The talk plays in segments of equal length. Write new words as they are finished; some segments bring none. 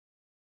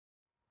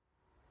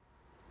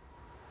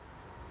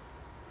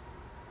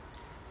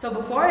So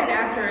before and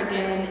after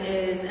again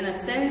is, in a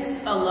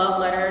sense, a love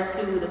letter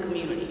to the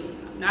community.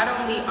 Not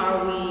only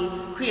are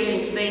we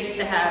creating space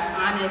to have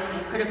honest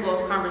and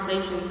critical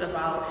conversations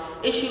about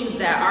issues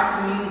that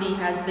our community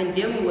has been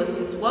dealing with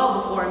since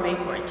well before May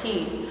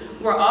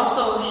 14th, we're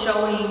also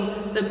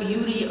showing the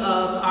beauty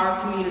of our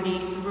community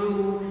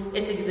through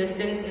its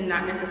existence and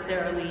not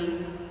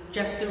necessarily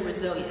just through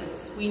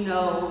resilience. We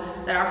know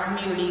that our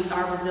communities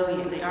are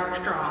resilient, they are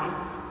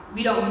strong.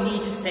 We don't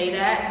need to say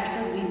that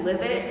because we live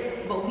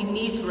it, but we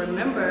need to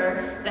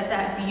remember that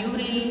that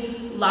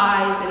beauty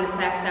lies in the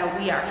fact that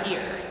we are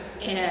here.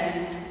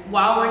 And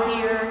while we're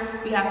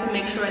here, we have to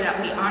make sure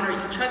that we honor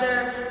each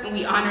other and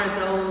we honor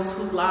those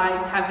whose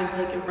lives have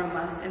been taken from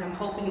us. And I'm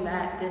hoping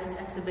that this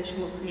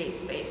exhibition will create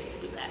space to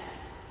do that.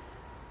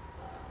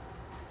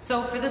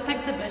 So for this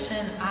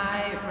exhibition,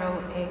 I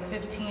wrote a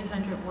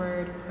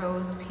 1,500-word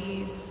prose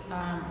piece,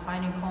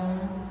 finding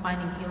home,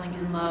 finding healing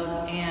in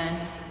love. And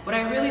what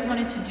I really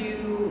wanted to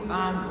do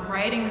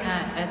writing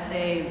that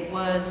essay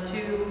was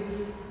to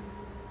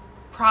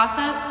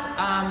process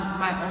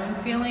my own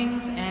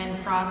feelings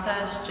and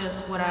process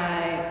just what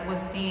I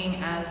was seeing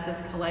as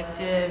this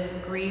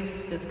collective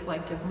grief, this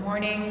collective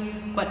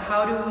mourning. But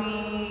how do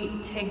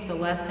we take the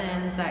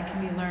lessons that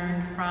can be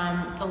learned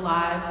from the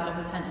lives of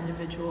the 10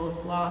 individuals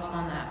lost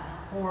on that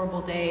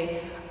horrible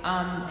day,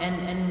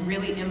 and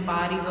really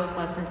embody those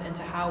lessons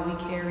into how we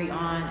carry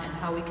on and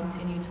how we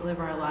continue to live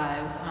our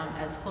lives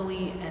as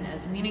fully and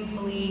as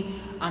meaningfully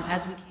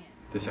as we can.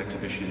 This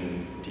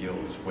exhibition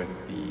deals with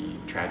the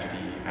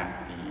tragedy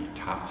at the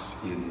Tops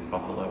in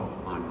Buffalo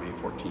on May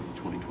 14th,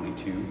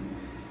 2022.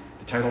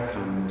 The title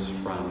comes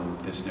from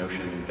this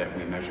notion that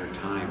we measure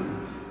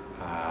time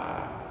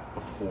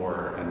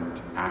before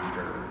and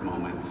after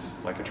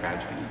moments like a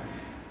tragedy.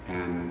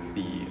 And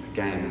the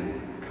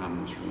again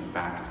comes from the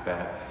fact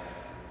that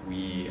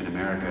we in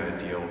America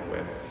deal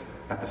with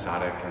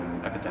episodic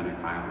and epidemic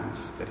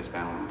violence that is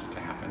bound to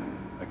happen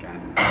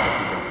again if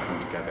we don't come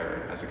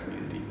together as a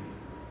community.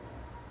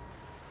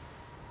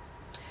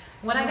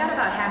 When I got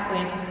about halfway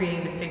into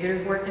creating the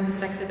figurative work in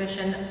this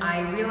exhibition,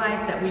 I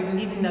realized that we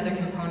needed another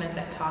component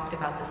that talked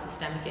about the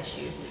systemic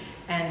issues.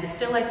 And the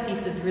still life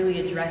pieces really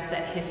address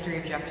that history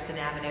of Jefferson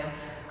Avenue.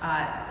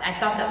 I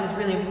thought that was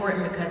really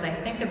important because I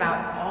think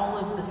about all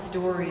of the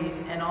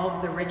stories and all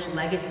of the rich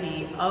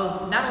legacy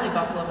of not only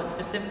Buffalo, but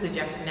specifically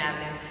Jefferson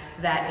Avenue,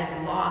 that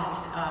is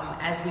lost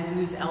as we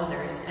lose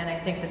elders. And I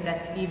think that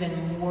that's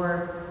even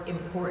more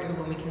important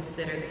when we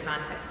consider the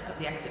context of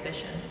the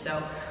exhibition.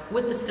 So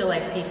with the still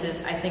life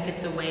pieces, I think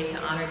it's a way to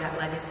honor that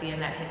legacy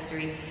and that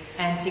history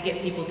and to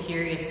get people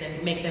curious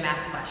and make them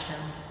ask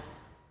questions.